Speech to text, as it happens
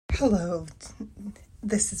Hello,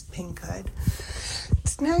 this is Pink Hood.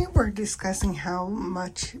 Tonight we're discussing how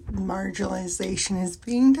much marginalization is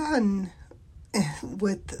being done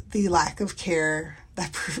with the lack of care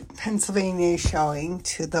that Pennsylvania is showing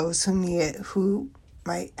to those who need it, who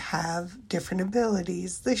might have different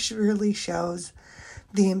abilities. This really shows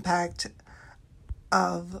the impact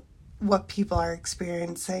of what people are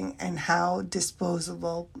experiencing and how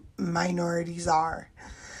disposable minorities are.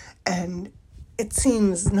 And it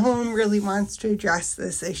seems no one really wants to address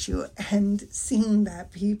this issue, and seeing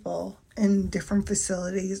that people in different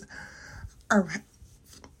facilities are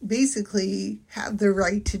basically have the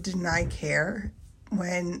right to deny care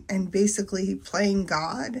and basically playing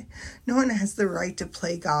God. No one has the right to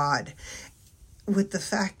play God. With the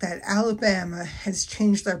fact that Alabama has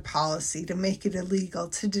changed their policy to make it illegal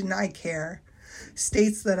to deny care,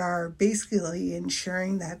 states that are basically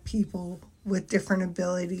ensuring that people with different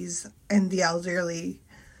abilities and the elderly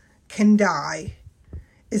can die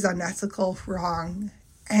is unethical, wrong,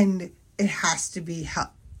 and it has to be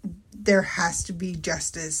there has to be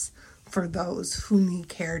justice for those who need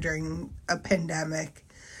care during a pandemic.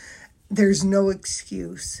 There's no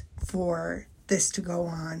excuse for this to go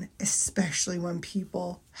on, especially when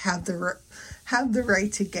people have the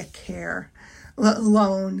right to get care, let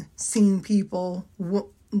alone seeing people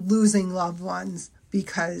losing loved ones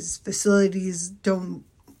because facilities don't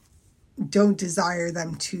desire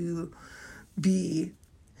them to be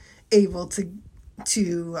able to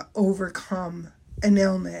overcome an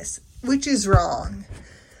illness, which is wrong.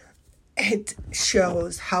 It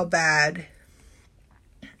shows how bad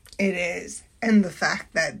it is, and the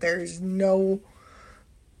fact that there is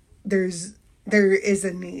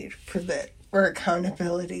a need for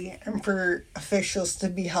accountability and for officials to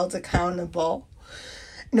be held accountable,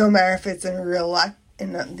 no matter if it's in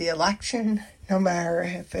the election, no matter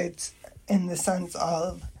if it's in the sense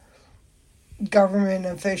of government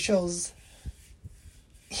officials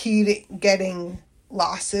getting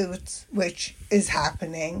lawsuits, which is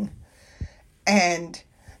happening, and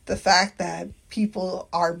the fact that people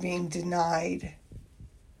are being denied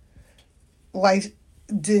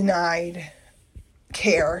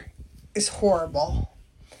care is horrible.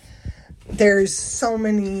 There's so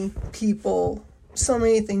many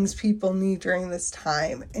things people need during this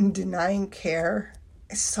time, and denying care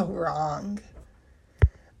is so wrong.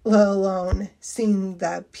 Let alone seeing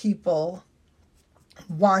that people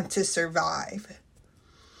want to survive.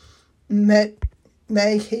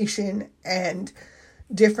 Medication and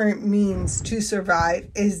different means to survive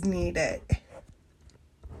is needed.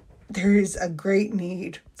 There is a great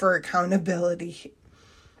need for accountability.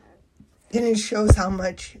 And it shows how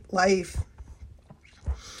many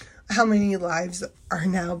lives are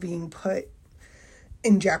now being put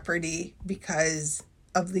in jeopardy because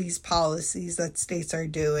of these policies that states are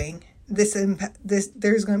doing. There's going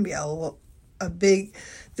to be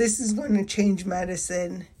this is going to change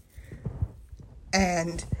medicine,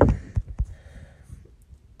 and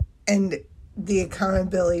the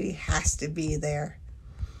accountability has to be there.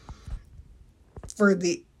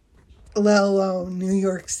 Let alone New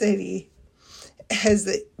York City has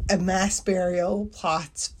a mass burial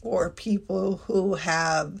plots for people who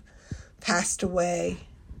have passed away,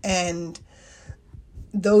 and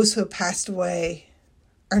those who have passed away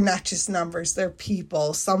are not just numbers, they're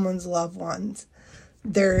people, someone's loved ones.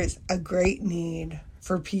 There is a great need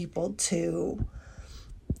for people to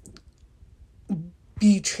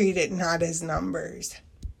be treated not as numbers.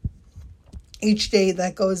 Each day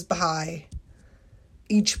that goes by,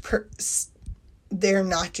 they're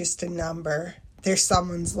not just a number. They're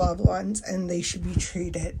someone's loved ones, and they should be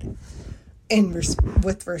treated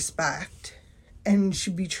with respect and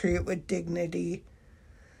should be treated with dignity.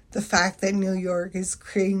 The fact that New York is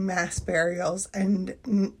creating mass burials and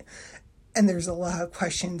there's a lot of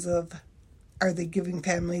questions of, are they giving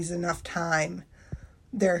families enough time?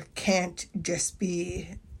 There can't just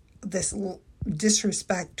be this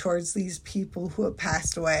disrespect towards these people who have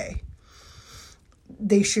passed away.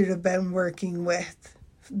 They should have been working with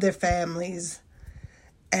their families.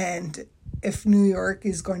 And if New York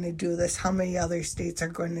is going to do this, how many other states are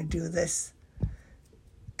going to do this?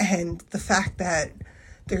 And the fact that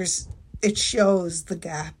it shows the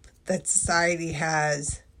gap that society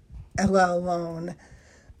has, and let alone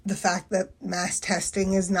the fact that mass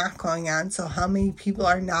testing is not going on, so how many people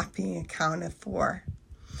are not being accounted for,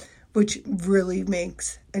 which really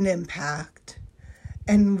makes an impact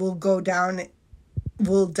and will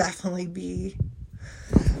definitely be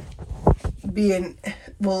in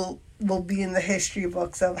the history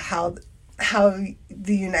books of how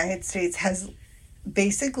the United States hasn't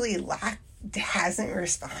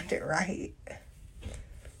responded right.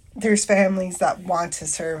 there's families that want to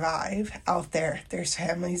survive out there. There's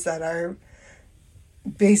families that are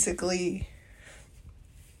basically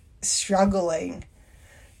struggling.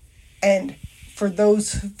 And for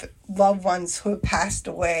those loved ones who have passed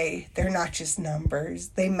away, they're not just numbers.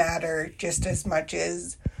 They matter just as much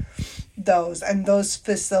as those. And those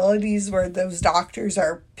facilities where those doctors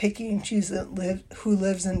are picking and choosing who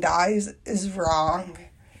lives and dies is wrong.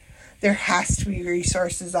 There has to be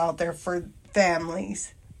resources out there for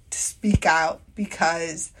families to speak out,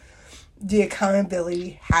 because the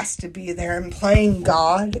accountability has to be there. And playing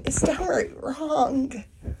God is downright wrong,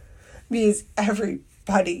 because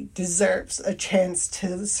everybody deserves a chance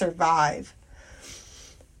to survive.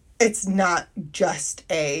 It's not just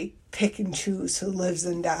a pick and choose who lives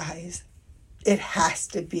and dies. It has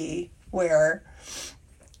to be where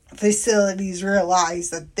facilities realize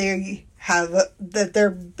that they're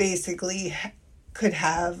basically could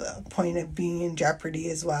have a point of being in jeopardy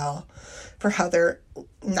as well, for how they're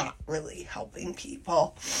not really helping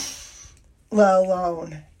people, let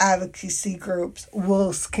alone advocacy groups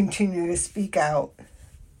will continue to speak out,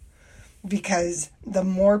 because the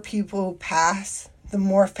more people pass, the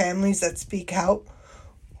more families that speak out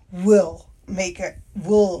will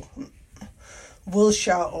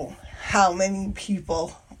show how many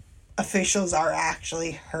people officials are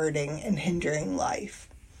actually hurting and hindering life.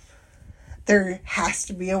 There has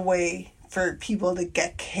to be a way for people to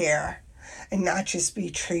get care and not just be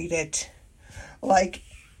treated like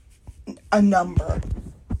a number.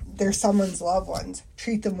 They're someone's loved ones.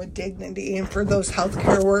 Treat them with dignity. And for those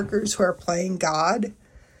healthcare workers who are playing God,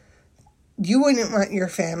 you wouldn't want your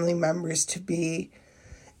family members to be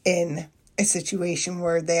in a situation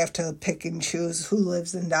where they have to pick and choose who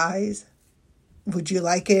lives and dies. Would you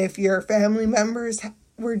like it if your family members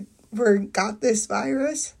got this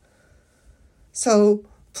virus? So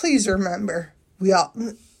please remember,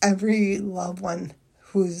 every loved one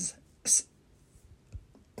who's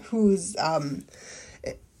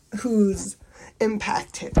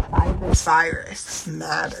impacted by this virus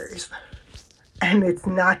matters. And it's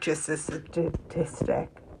not just a statistic.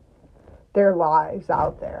 There are lives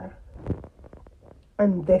out there.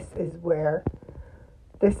 And this is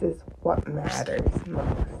what matters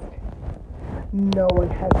most. No one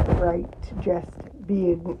has the right to just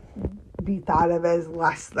be thought of as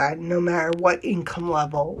less than, no matter what income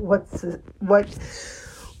level, what the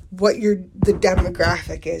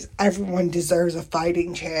demographic is. Everyone deserves a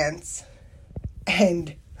fighting chance.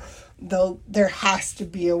 And there has to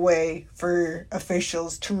be a way for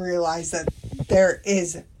officials to realize that there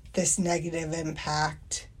is this negative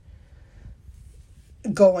impact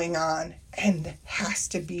going on and has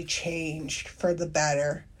to be changed for the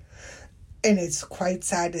better. And it's quite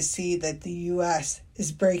sad to see that the U.S.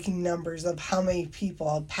 is breaking numbers of how many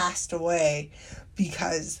people have passed away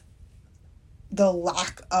because the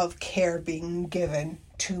lack of care being given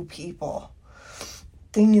to people.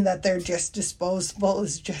 Thinking that they're just disposable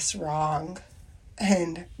is just wrong.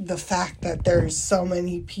 And the fact that there's so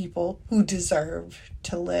many people who deserve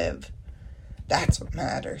to live, that's what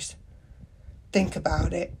matters. Think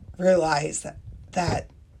about it. Realize that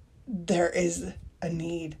there is a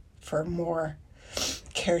need for more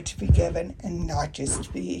care to be given and not just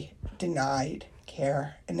to be denied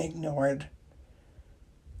care and ignored.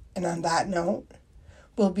 And on that note,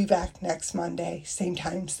 we'll be back next Monday, same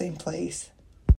time, same place.